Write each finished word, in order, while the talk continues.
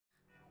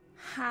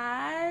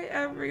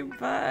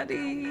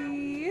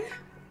everybody.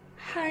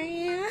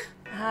 Hi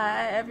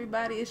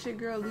everybody, it's your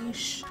girl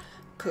Leesh,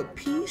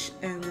 Capeesh,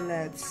 and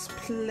let's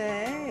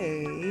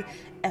play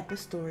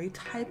Epistory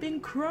Typing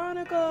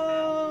Chronicals.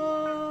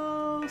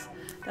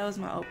 That was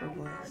my Oprah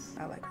voice.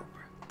 I like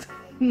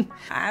Oprah.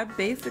 I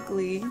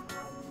basically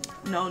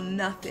know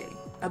nothing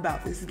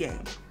about this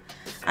game.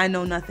 I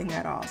know nothing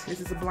at all. So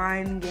this is a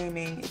blind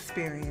gaming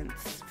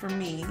experience for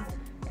me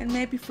and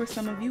maybe for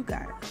some of you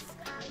guys.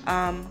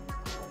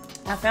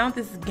 I found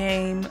this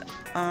game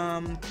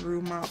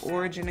through my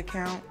Origin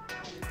account.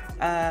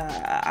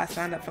 I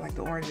signed up for like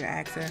the Origin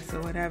access or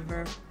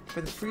whatever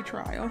for the free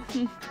trial.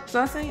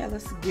 So I said, yeah,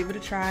 let's give it a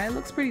try. It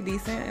looks pretty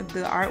decent.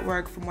 The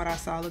artwork from what I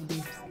saw looked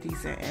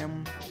decent,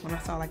 and when I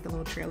saw like the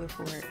little trailer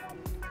for it,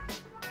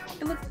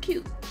 it looked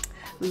cute.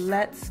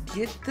 Let's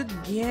get the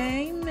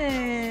game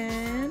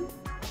in.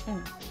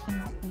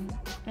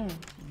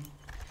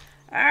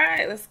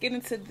 Alright, let's get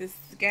into this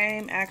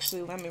game.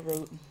 Actually, let me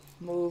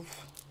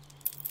remove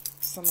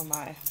some of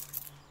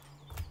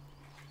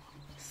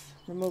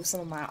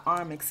my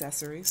arm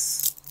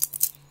accessories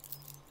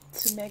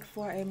to make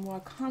for a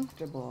more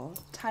comfortable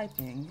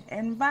typing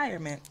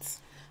environment.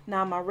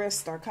 Now my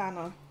wrists are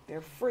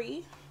they're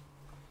free.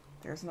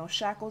 There's no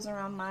shackles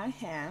around my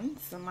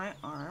hands and my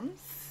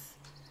arms.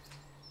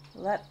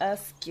 Let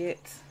us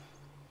get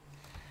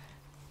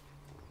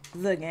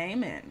the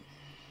game in.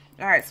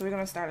 Alright, so we're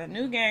going to start a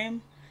new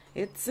game.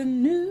 It's a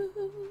new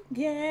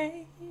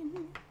game.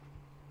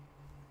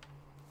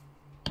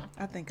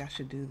 I think I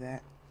should do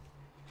that.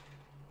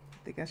 I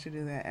think I should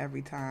do that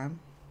every time.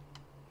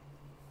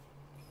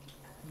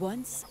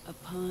 Once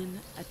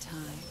upon a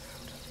time.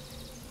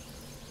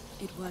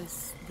 It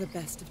was the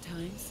best of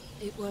times.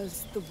 It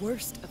was the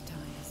worst of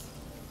times.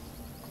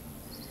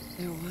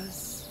 There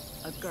was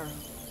a girl.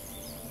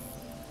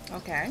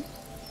 Okay.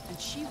 And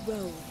she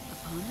rode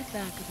upon the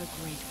back of a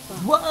great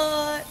fox.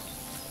 What?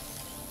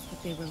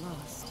 But they were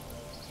lost.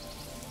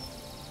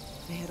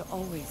 They had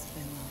always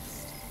been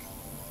lost.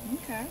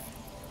 Okay.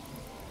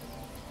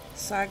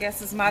 So I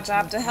guess it's my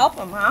job to help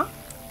them, huh?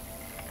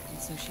 And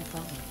so she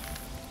followed.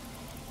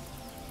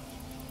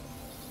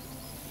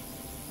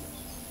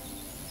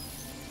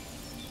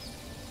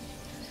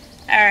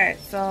 Alright,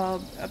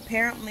 so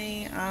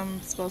apparently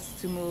I'm supposed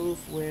to move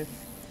with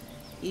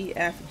E,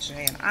 F,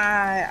 J, and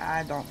I.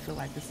 I don't feel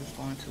like this is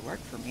going to work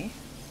for me.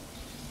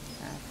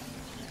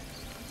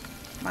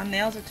 My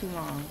nails are too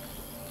long.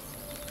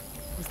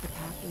 Was the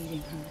path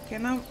leading her?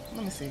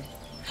 Let me see.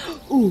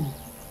 Ooh,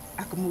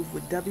 I can move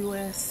with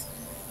WASD.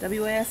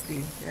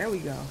 There we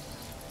go.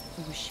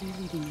 Or was she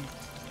leading it?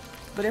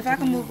 But if I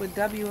can move with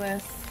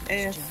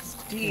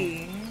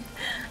WSD,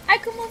 I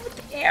can move with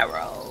the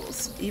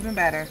arrows. Even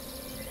better.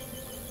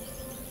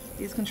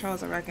 These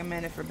controls are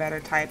recommended for better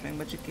typing,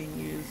 but you can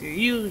use your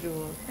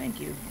usual. Thank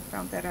you. I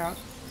found that out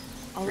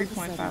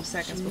 3.5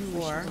 seconds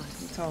before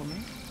you told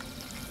me.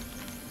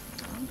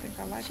 I don't think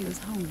I like it. She was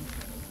home.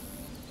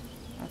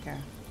 Okay.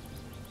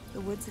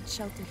 The woods had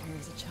sheltered her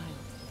as a child.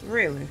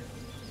 Really?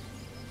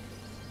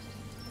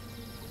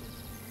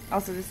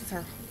 Also, this is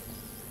her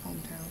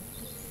hometown.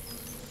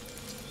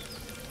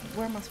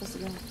 Where am I supposed to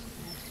go?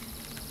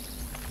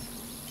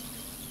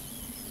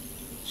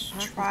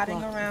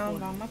 Trotting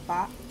around on my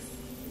box.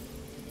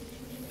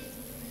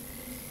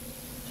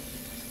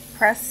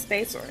 Press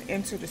space or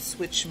enter to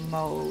switch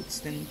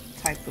modes, then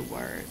type the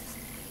words.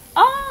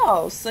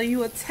 Oh, so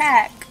you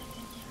attack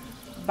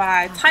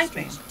by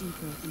typing.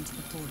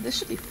 This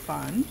should be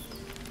fun.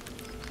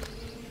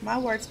 My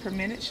words per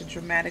minute should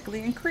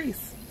dramatically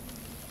increase.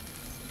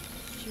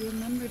 She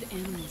remembered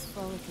animals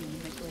frolicking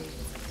in the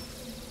glades.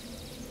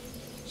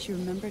 She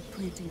remembered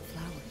planting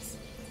flowers.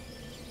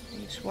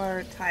 Each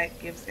word type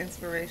gives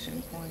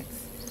inspiration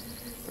points.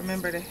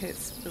 Remember to hit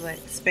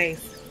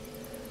space.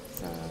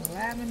 So,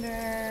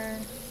 lavender,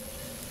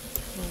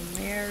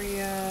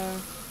 plumeria,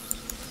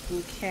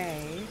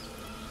 bouquet,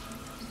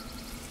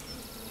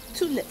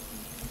 tulip.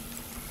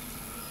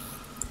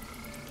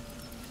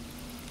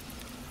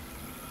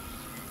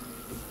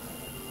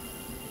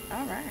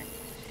 All right.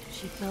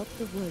 She felt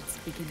the woods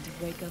begin to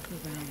wake up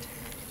around her.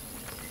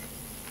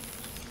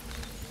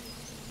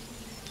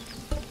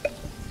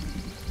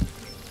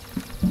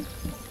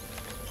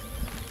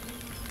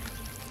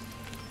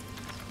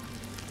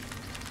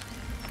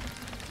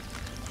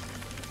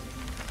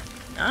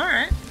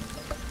 Alright.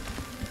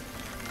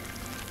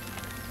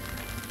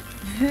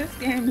 This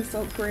game is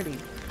so pretty.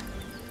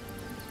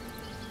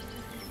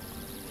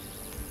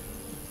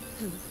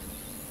 Who?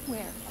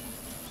 Where?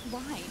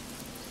 Why?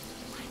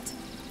 What?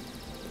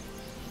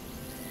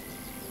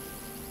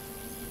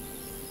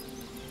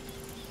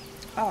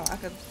 Oh, I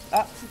could,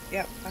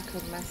 yep, I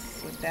could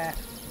mess with that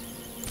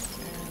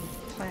and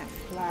plant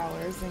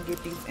flowers and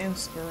get these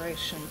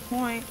inspiration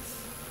points.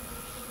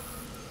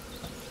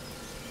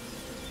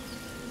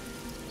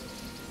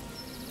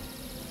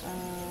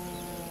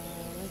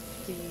 Let's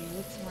see,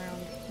 what's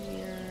around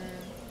here?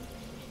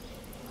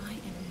 I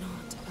am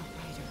not a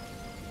writer.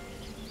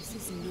 This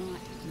is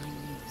not my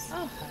muse.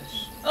 Oh, hush.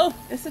 Oh,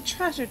 it's a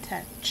treasure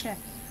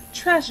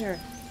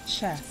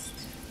chest.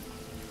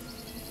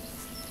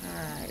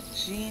 Alright,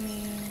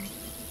 genie.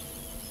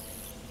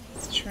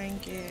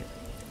 Trinket.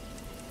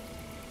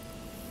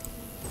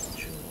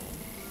 Jewel.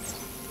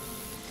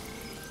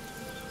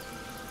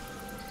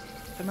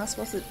 I'm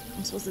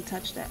supposed to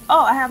touch that.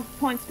 Oh, I have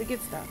points to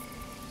get stuff.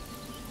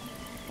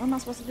 What am I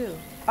supposed to do?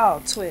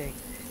 Oh, twig.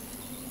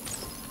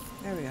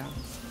 There we go.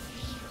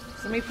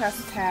 So let me press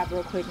the tab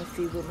real quick and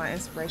see what my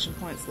inspiration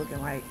points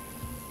looking like.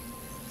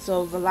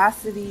 So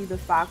velocity, the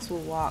fox will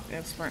walk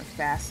and sprint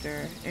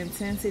faster.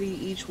 Intensity,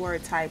 each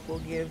word type will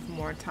give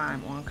more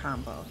time on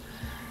combo.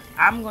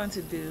 I'm going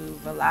to do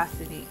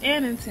velocity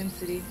and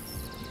intensity.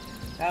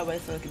 That way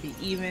so it could be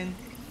even.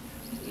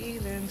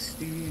 Even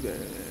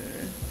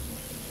Steven.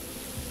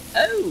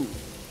 Oh!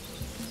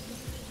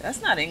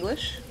 That's not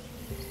English.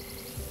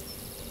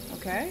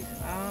 Okay.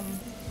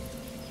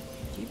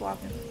 Keep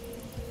walking.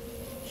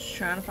 Just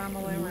trying to find my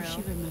way around. The more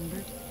she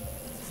remembered,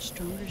 the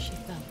stronger she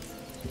felt.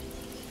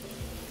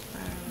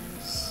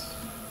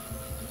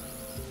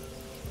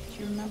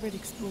 She remembered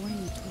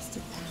exploring the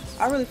twisted past.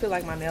 I really feel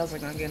like my nails are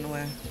gonna get in the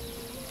way.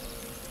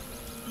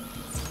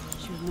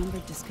 She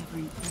remembered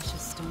discovering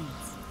precious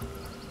stones.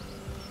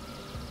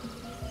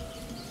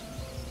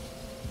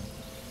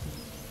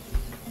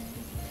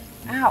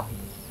 Ow!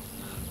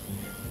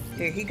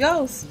 Here he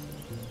goes.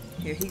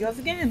 Here he goes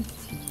again.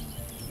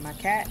 My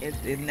cat,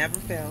 it never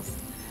fails.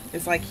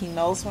 It's like he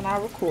knows when I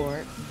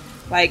record.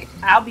 Like,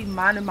 I'll be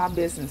minding my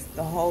business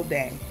the whole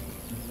day.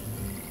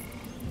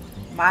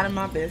 Minding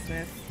my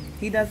business.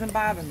 He doesn't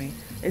bother me.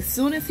 As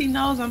soon as he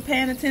knows I'm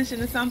paying attention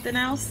to something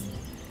else,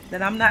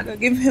 that I'm not going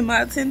to give him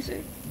my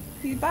attention,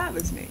 he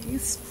bothers me.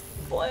 He's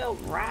spoiled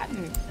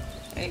rotten.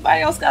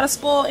 Anybody else got a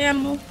spoiled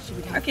animal?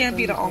 I can't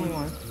be the only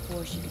one.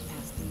 Before she could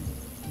pass through.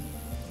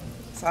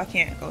 So I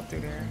can't go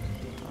through there.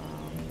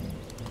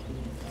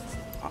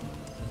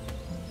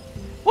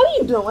 What are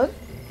you doing?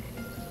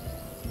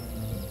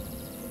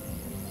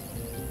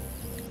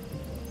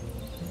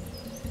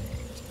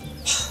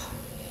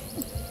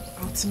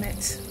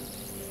 Ultimate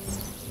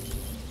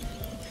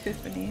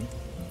epiphany.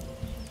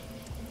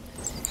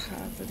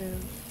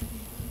 Positive.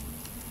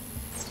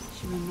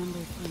 She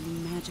remembered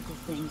finding magical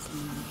things in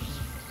the world.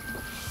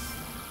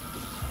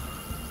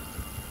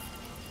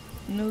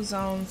 New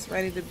zones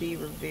ready to be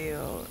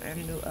revealed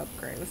and new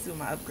upgrade. Let's see what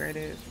my upgrade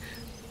is.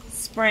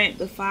 Sprint.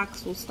 The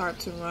fox will start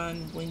to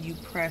run when you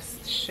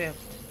press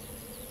shift.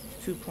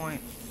 2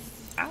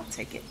 points. I'll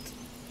take it.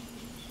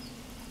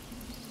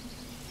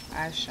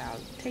 I shall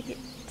take it.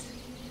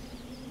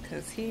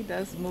 Because he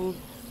does move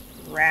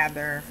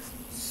rather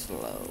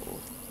slow.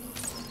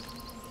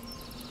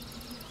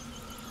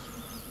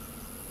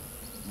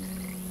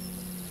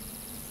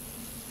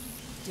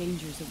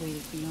 Dangers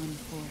awaited beyond the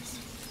forest.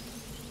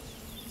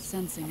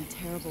 Sensing a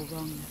terrible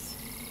wrongness,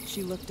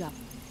 she looked up.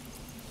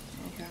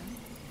 Okay.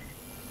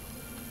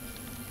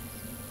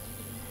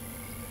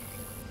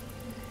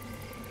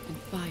 And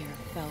fire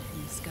fell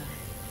from the sky.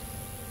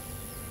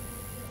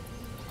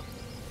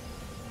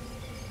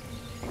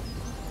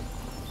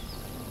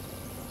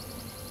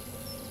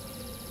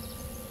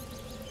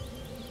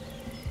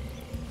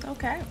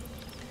 Okay.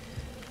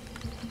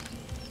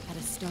 Had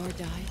a star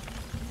died?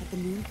 Had the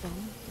moon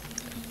fallen?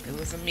 It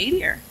was a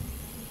meteor.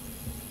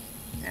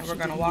 And we're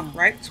going to walk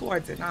right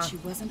towards it, huh? She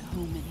wasn't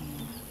home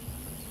anymore.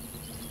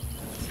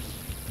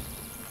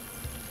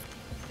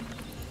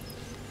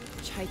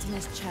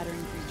 Chitinous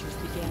chattering creatures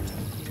began to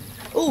appear.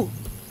 Ooh!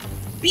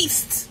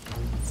 Beasts!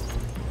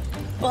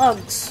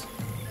 Bugs!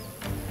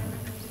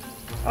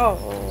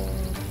 Oh,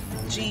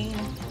 Jean.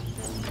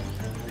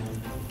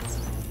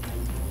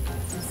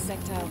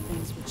 Insectile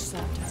things which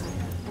sought to hurt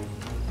her.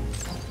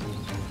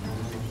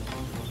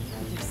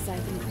 With their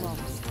scything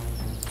claws.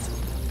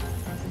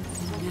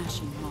 And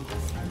gnashing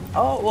maws.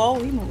 Oh, whoa,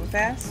 he's moving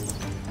fast.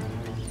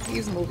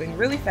 He's moving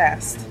really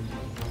fast.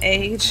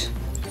 Age,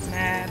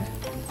 mad,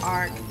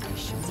 arc,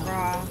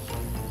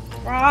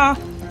 raw,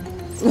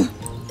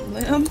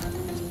 limb,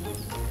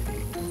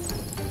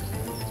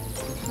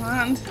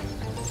 pond.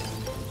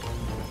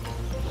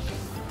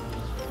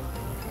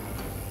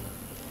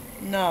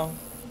 No.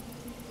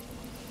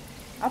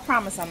 I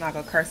promise I'm not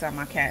gonna curse out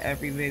my cat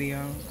every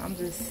video. I'm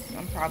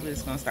probably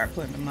just gonna start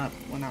putting them up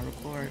when I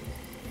record.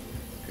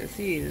 Cause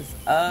he is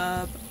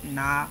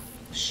obnoxious.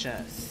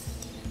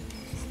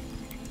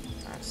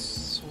 I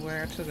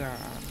swear to God.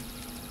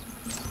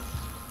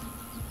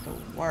 The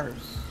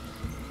worst.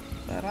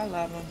 But I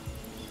love him.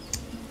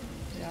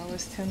 We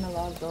always tend to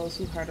love those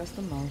who hurt us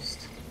the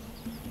most.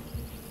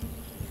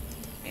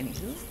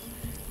 Anywho,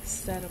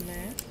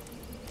 settlement.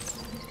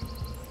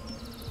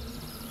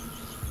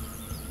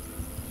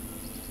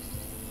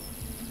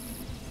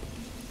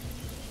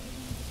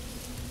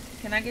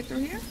 Can I get through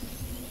here?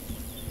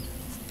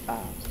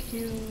 Oh,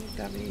 Q,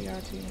 W,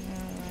 R, T.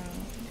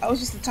 Oh,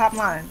 it's just the top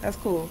line. That's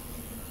cool.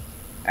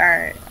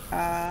 Alright.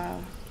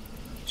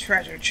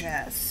 Treasure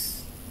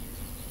chest.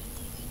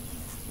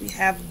 We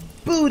have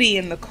booty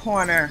in the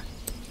corner.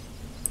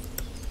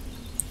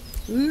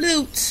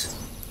 Loot.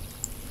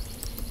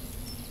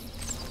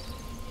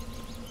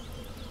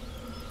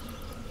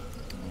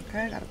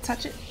 Okay, gotta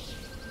touch it.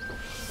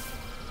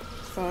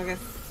 So I guess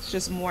it's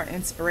just more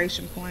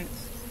inspiration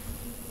points.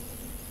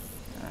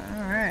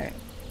 Alright.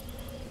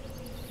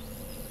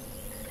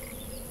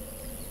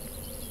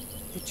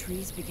 The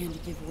trees began to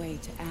give way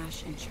to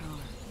ash and char.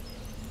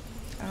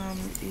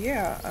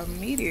 Yeah, a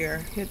meteor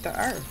hit the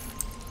earth.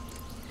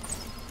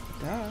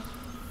 Duh.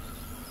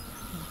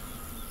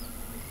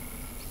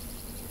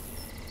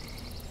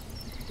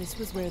 This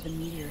was where the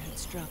meteor had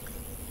struck.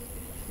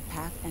 The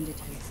path ended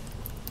here.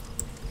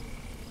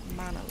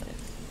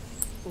 Monolith.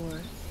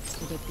 Or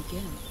did it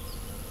begin?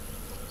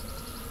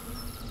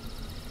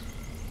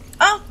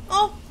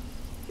 Oh!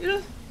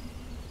 You're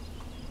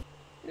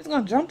just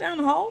gonna jump down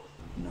the hole?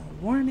 No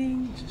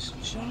warning, just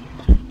jump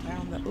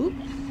down the oop.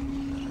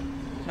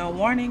 No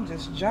warning,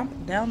 just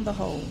jump down the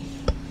hole.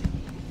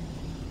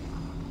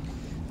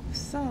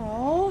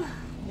 So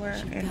we're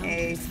in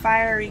a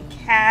fiery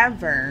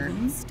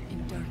cavern. Lost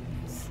in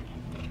darkness.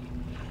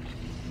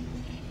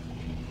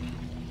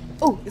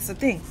 Oh, it's a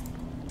thing.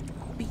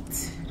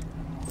 Beat.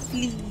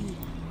 Flee.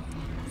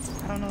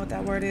 I don't know what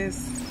that word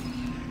is.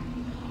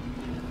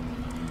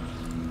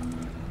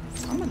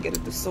 I'm gonna get a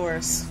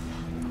thesaurus.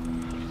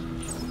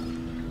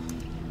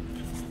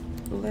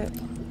 Blip.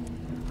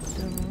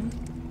 Doom.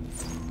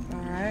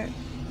 Alright.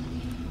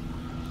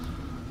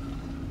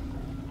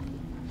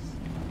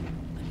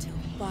 Until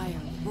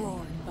fire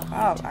roared Oh,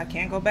 behind her. I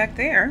can't go back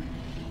there.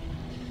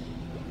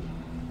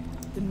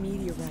 The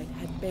meteorite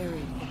had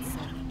buried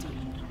itself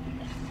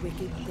deep.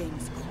 Wicked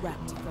things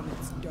crept from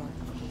its dark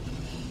core.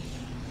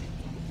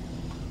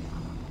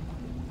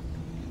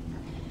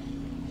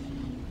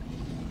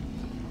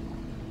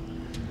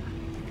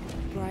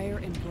 Briar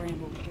and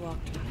bramble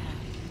blocked her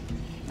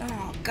path.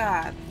 Oh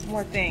God,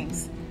 more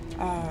things.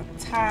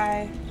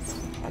 Tie.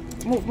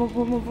 Move.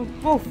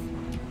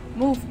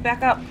 Move,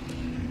 back up.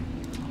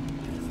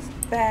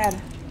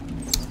 Bad.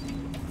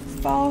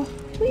 Fall.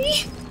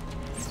 Wee.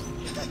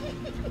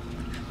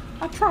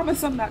 I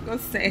promise I'm not gonna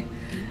say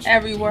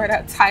every word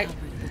I type,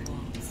 Covered the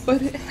walls,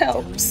 but it telling the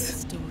helps.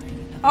 story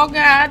of Oh the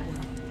God.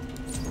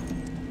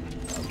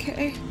 world.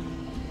 Okay.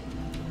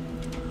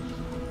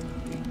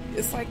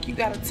 It's like you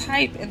gotta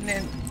type and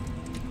then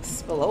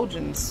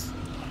explosions.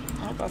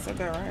 I hope I said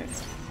that right.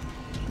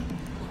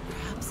 Or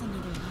perhaps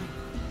another life.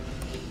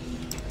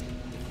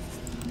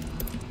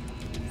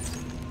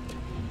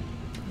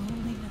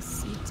 Loneliness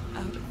seeped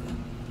out of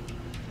them.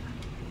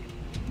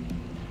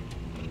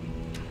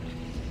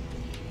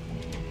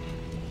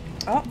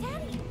 Oh,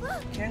 Daddy,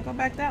 look! can't go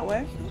back that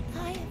way.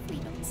 He'll die if we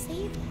don't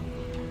save him.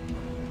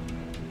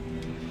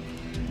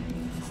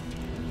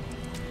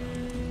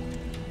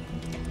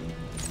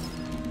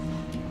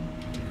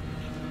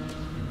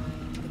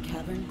 The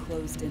cavern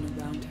closed in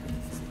around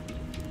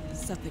her,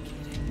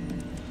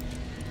 suffocating.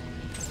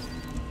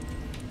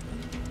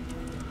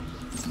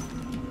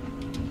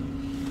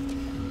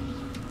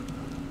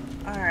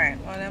 Alright,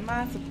 what am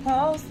I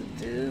supposed to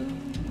do?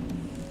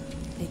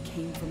 They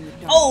came from the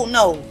dark. Oh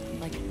no!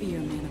 Like fear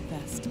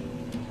manifest,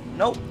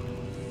 Nope.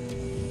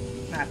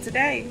 Not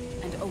today.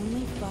 and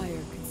only fire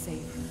could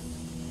save her.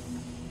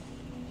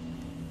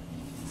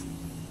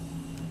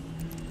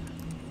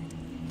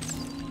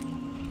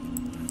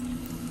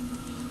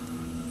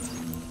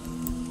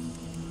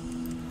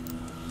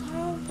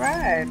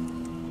 Alright.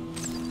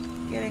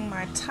 Getting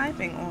my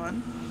typing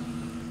on.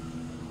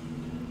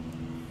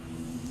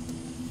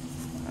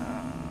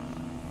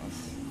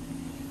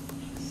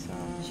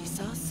 She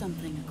saw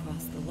something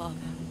across the lava,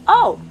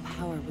 Oh!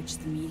 power which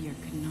the meteor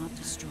could not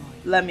destroy.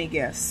 Let me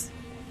guess.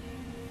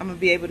 I'm gonna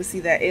be able to see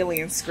that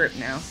alien script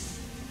now.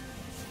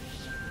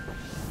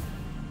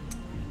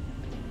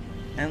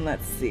 And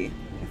let's see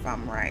if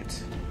I'm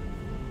right.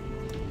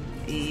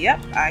 Yep,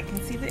 I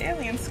can see the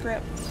alien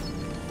script.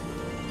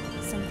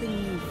 Something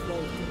new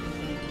flowed through her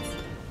veins.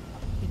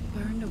 It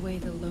burned away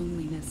the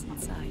loneliness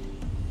inside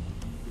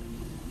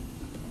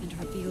and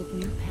revealed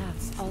new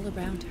paths all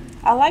around her.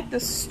 I like the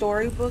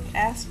storybook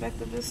aspect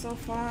of this so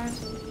far.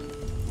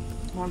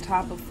 On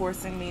top of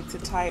forcing me to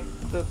type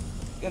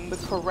in the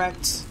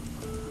correct,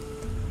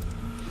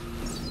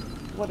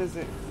 what is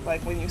it?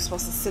 Like when you're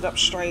supposed to sit up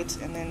straight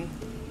and then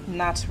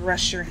not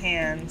rush your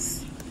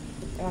hands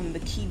on the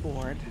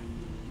keyboard.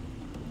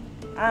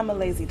 I'm a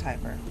lazy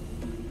typer.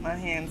 My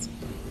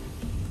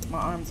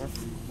arms are,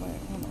 wait,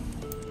 hold on.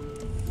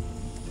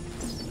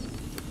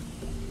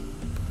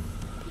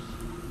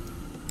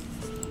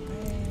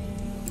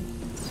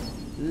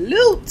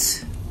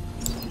 Loot!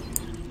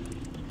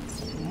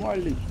 More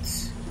loot.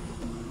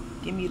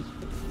 Give me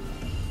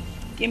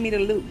the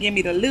loot. Give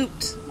me the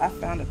loot. I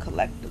found a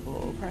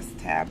collectible. Press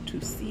tab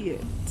to see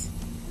it.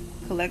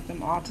 Collect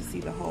them all to see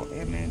the whole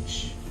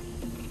image.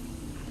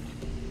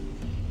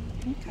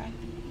 Okay.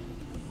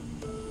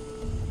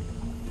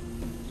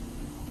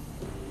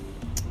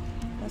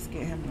 Let's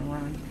get him to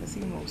run because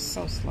he moves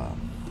so slow.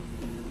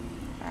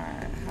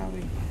 Alright, how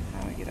we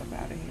get up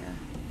out of here?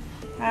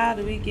 How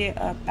do we get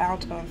up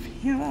out of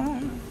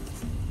here?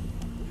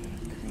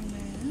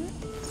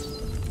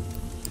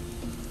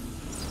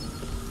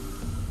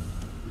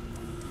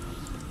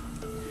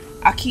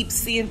 I keep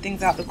seeing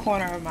things out the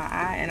corner of my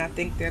eye, and I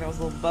think they're those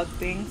little bug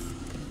things,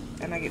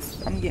 and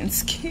I'm getting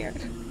scared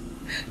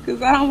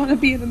because I don't want to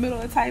be in the middle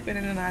of typing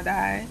and then I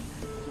die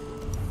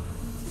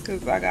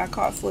because I got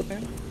caught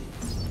slipping.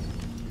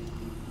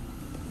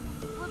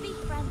 We'll be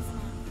friends now.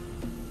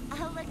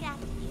 I'll look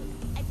after you.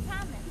 I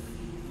promise.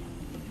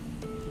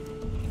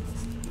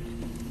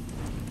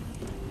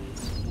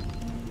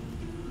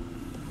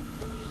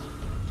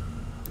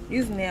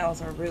 These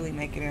nails are really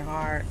making it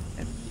hard.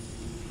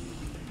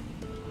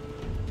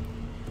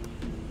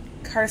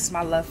 Curse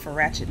my love for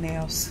ratchet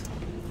nails.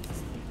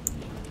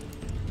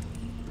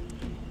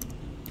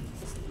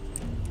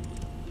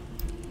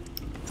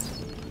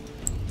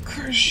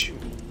 Curse you.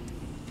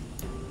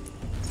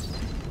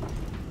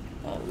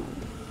 Oh.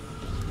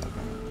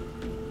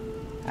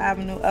 Okay. I have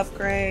a new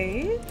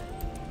upgrade.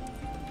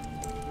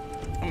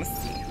 Let me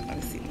see.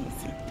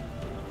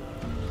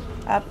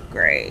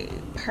 Upgrade.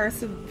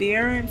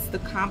 Perseverance. The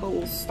combo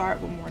will start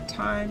one more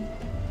time.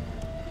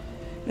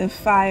 Then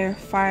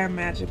fire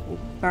magic will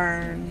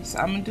burn. So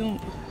I'm gonna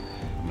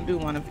do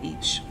one of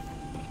each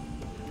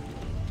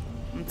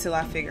until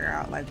I figure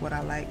out like what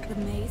I like. The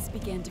maze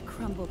began to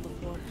crumble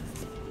before her.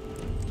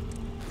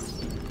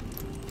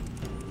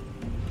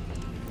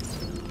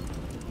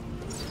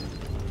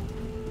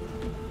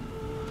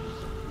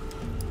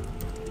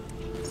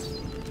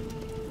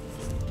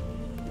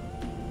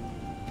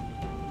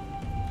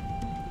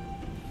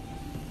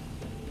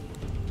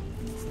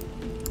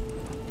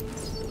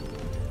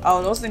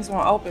 Oh, those things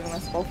won't open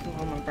unless both of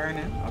them are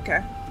burning.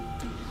 Okay.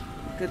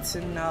 Good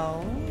to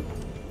know.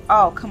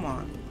 Oh, come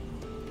on.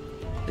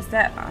 Is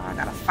that... Oh, I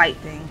gotta fight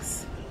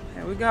things.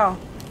 Here we go.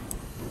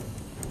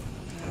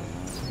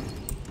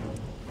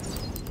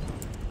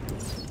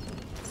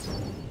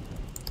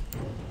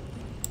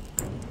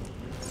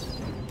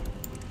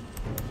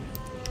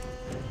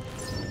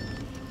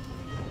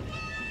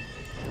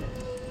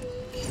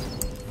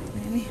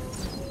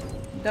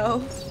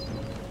 No.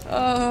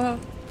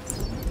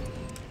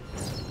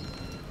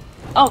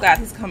 Oh God,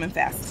 he's coming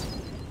fast.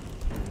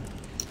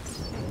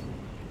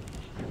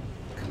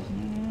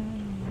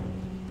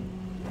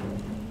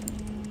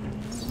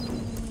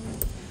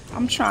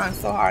 I'm trying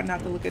so hard not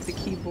to look at the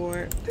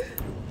keyboard.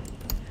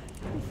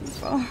 This is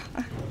so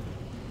hard.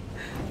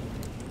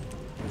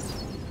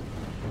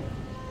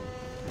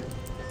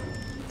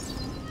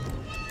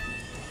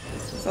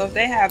 So if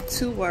they have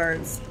 2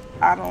 words,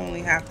 I'd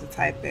only have to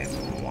type in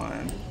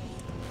 1.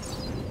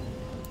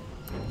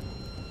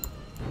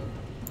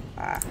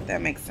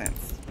 That makes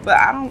sense. But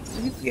I don't,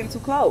 he's getting too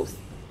close.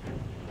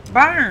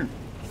 Burn.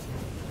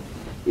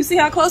 You see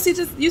how close he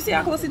just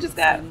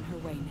got? Her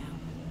way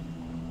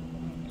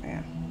now.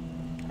 Yeah.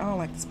 I don't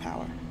like this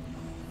power.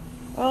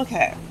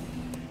 Okay.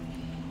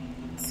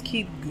 Let's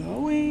keep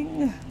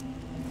going.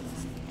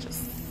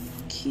 Just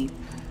keep,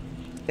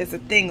 there's a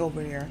thing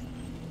over there.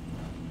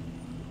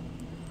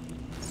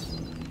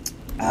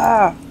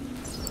 Ah.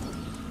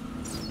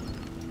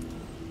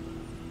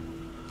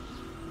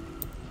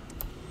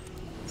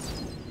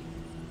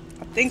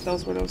 I think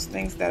those were those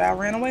things that I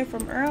ran away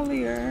from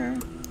earlier.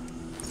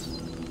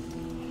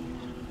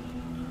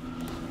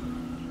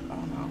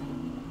 Oh no.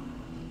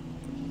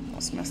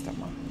 Almost messed up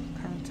my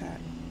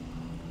contact.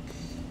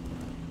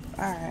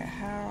 Alright,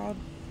 how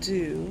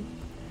do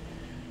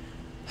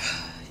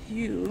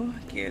you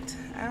get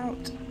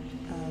out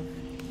of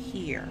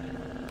here?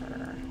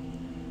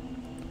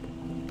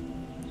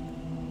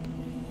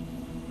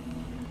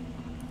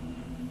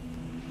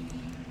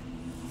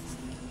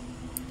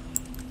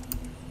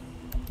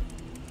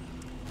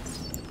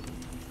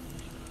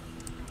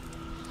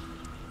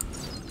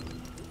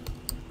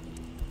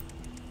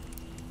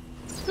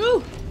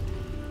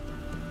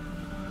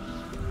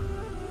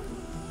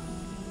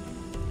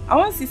 I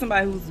want to see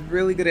somebody who's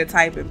really good at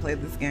typing play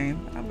this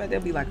game. I bet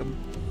they'll be like a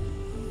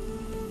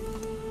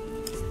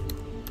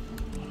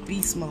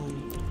beast mode.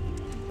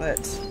 But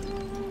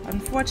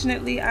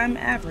unfortunately, I'm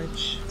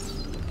average.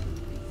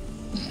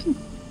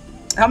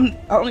 I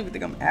don't even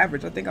think I'm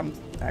average. I think I'm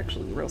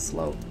actually real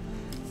slow.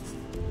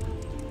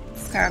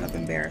 It's kind of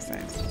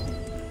embarrassing.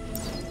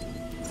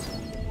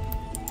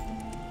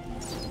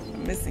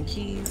 I'm missing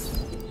keys.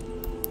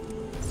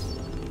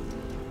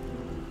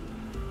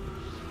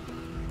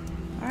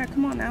 Alright,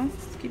 come on now.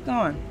 Let's keep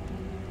going.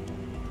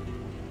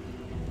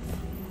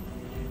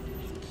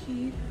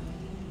 Keep.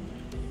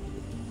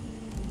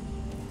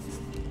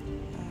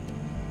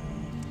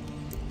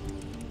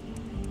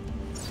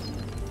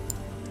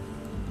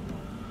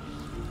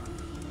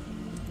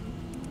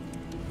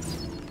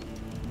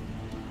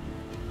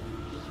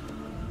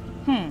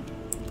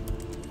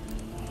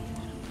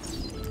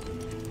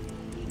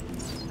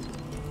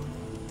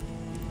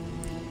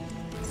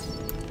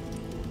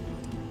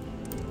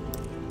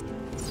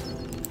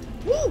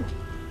 Woo!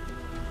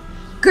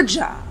 Good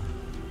job.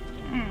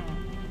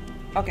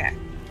 Okay.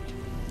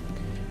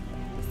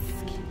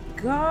 Let's keep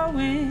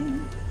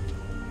going.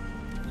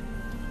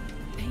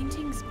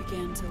 Paintings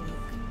began to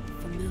look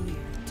familiar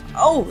to me.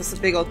 Oh, it's a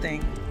big old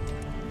thing.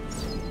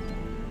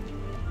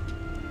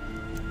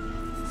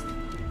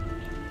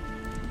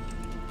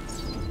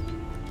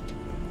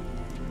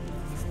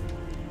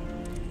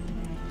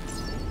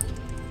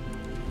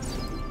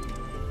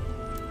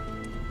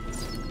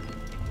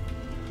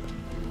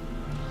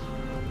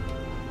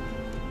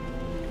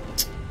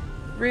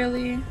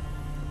 Really?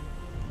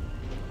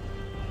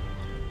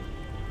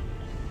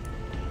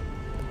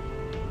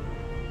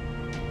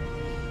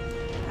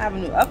 I have a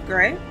new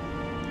upgrade.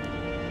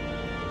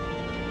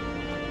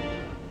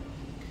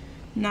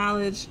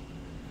 Knowledge.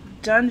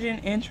 Dungeon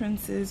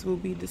entrances will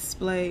be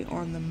displayed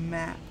on the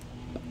map.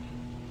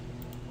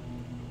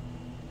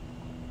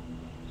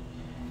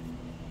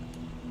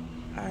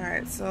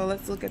 Alright, so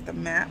let's look at the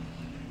map.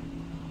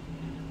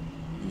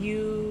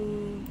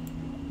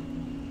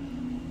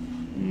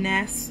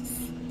 Nests.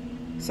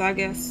 So I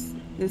guess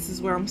this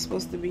is where I'm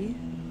supposed to be.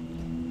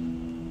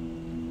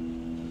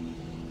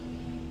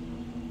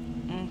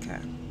 Okay.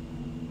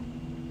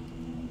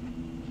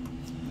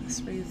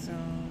 Let's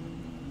rezone.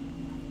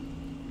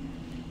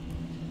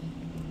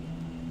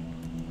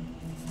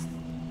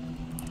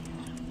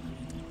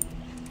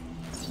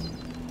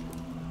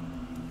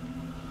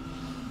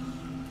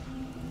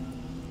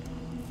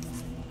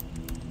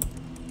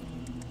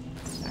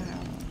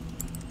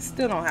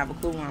 Still don't have a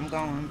clue where I'm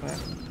going, but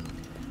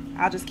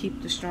I'll just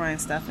keep destroying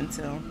stuff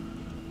until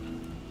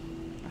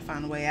I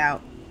find a way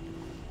out.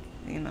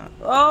 You know.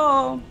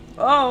 Oh!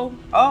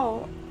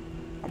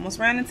 Almost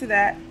ran into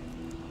that.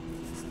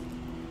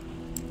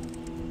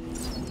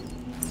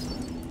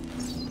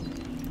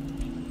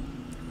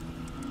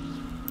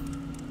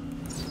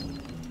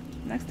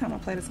 Next time I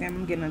play this game,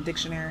 I'm getting a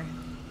dictionary.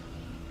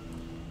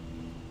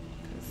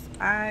 Because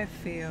I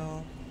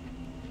feel...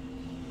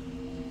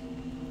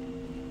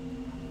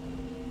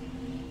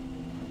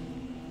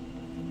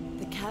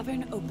 The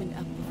cavern opened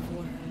up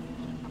before her,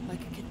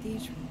 like a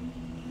cathedral.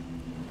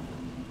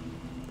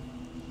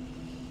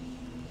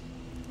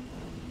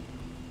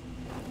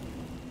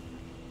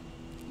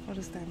 What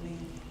does that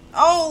mean?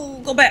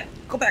 Oh, go back.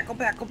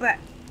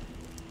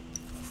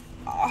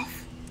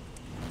 Off.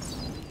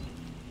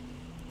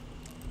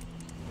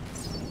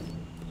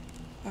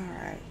 All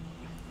right.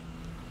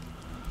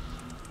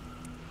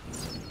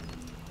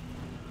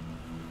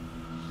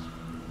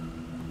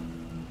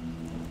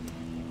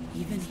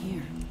 Even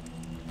here,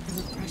 there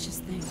were precious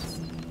things,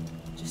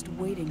 just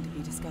waiting to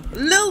be discovered.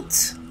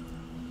 Loot!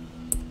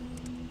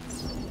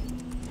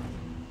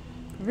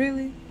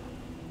 Really?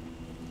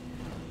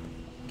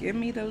 Give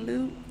me the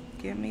loot.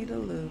 Give me the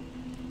loot.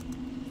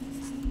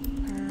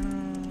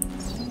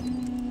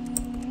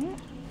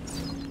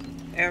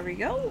 There we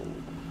go.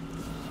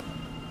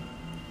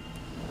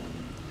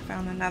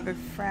 Found another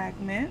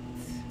fragment.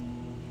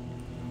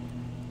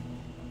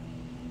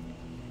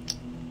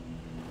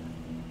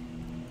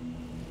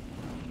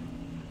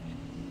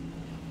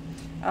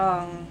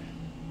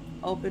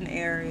 Open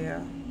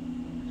area.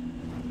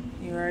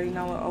 You already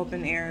know what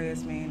open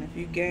areas mean. If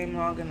you game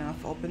long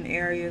enough, open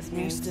areas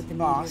means There's the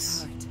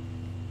boss. heart.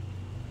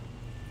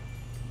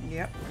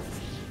 Yep.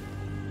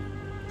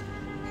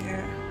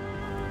 Here.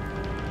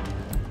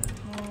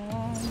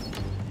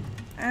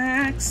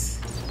 Axe.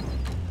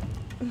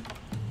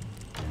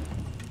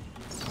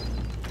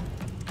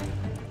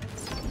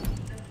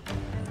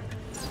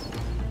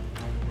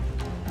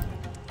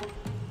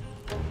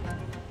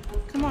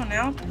 Come on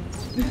now.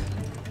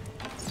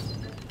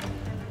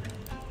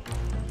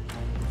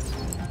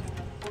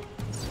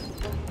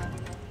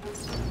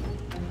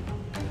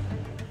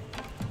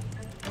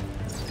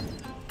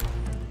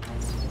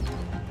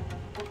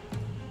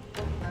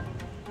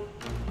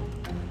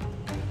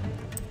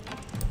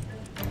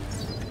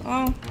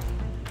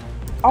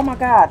 Oh my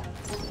God.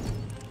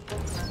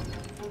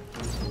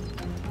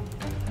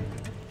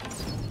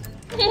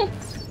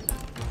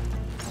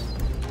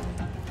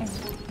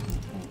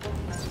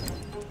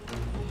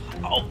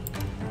 Oh.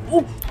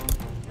 Ooh.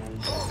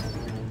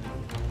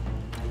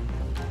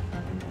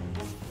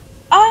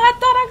 Oh, I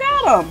thought I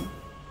got him.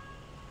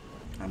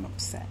 I'm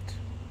upset.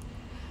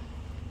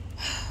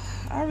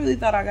 I really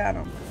thought I got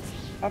him.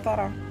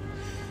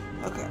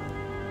 Okay.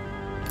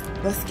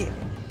 Let's get it.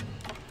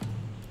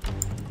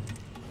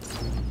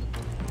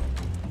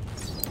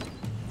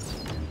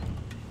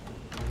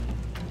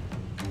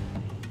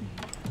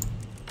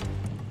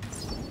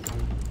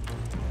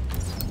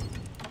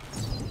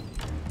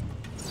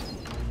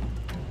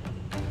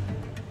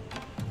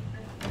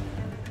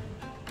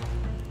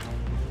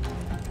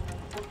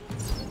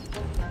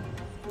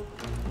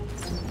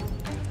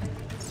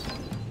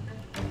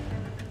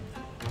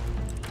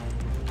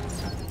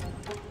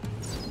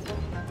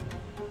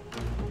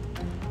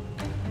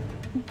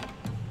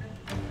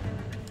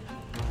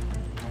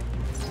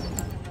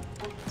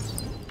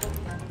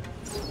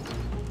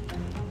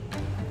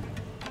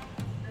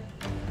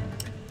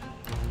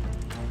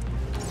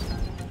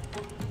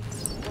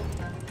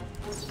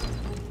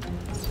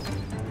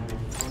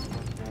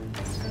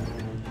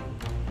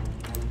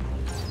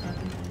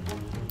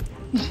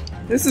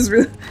 This is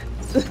really,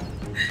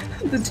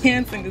 the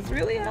dancing is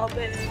really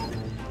helping.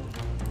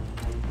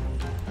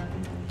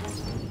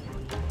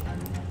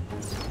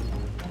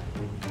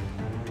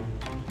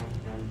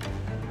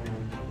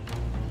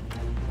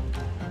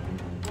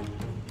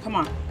 Come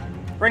on,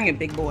 bring it,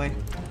 big boy.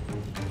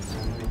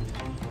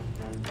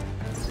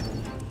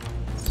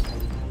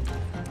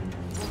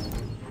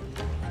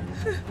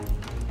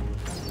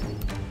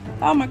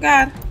 Oh my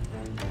god.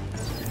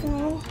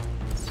 Fall.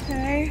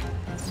 Okay.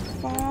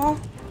 Fall.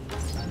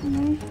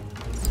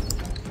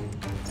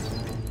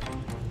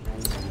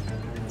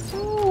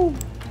 Ooh.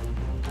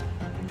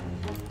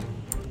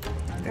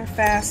 They're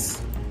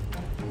fast.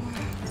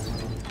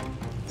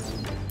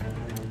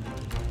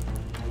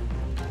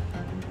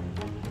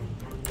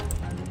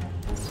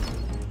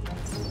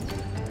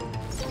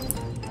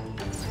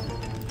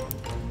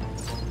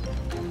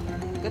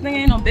 Good thing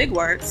ain't no big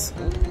words.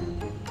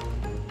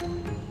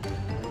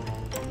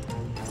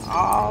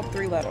 All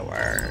 3-letter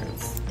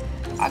words.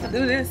 I can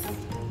do this.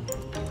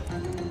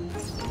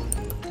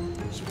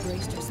 She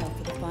braced herself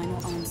for the final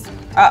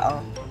onslaught.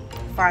 Uh-oh.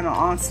 Final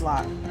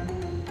onslaught.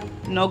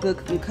 No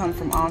good can come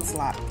from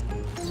onslaught.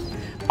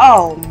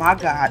 Oh my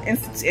god. In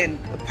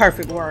the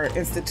perfect word.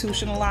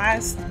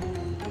 Institutionalized.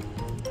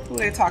 Who are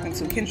they talking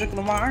to? Kendrick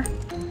Lamar?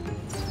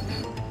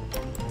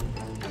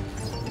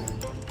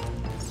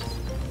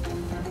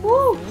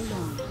 Woo!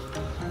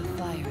 The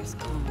fires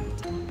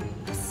calmed,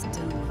 a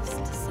stillness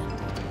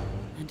descended,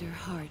 and her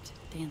heart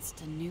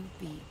danced a new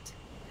beat.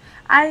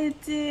 I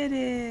did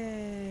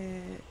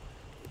it!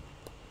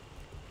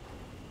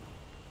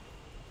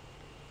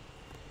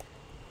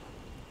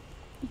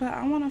 But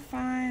I want to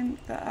find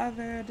the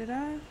other,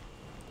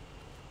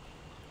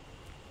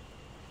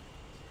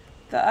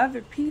 The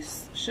other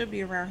piece should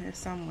be around here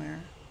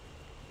somewhere.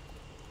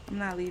 I'm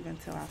not leaving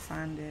until I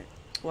find it.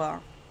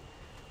 Well,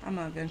 I'm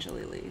gonna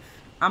eventually leave.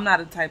 I'm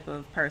not a type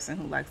of person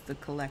who likes to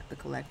collect the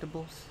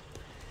collectibles.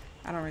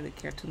 I don't really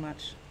care too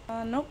much.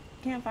 Nope,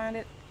 can't find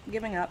it.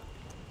 Giving up.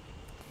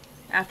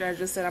 After I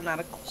just said I'm not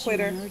a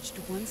quitter. She emerged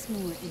once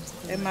more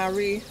into the in my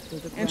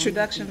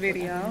introduction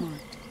video.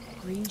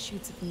 Green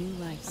shoots of new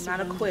life. I'm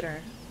not a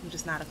quitter. I'm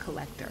just not a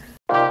collector.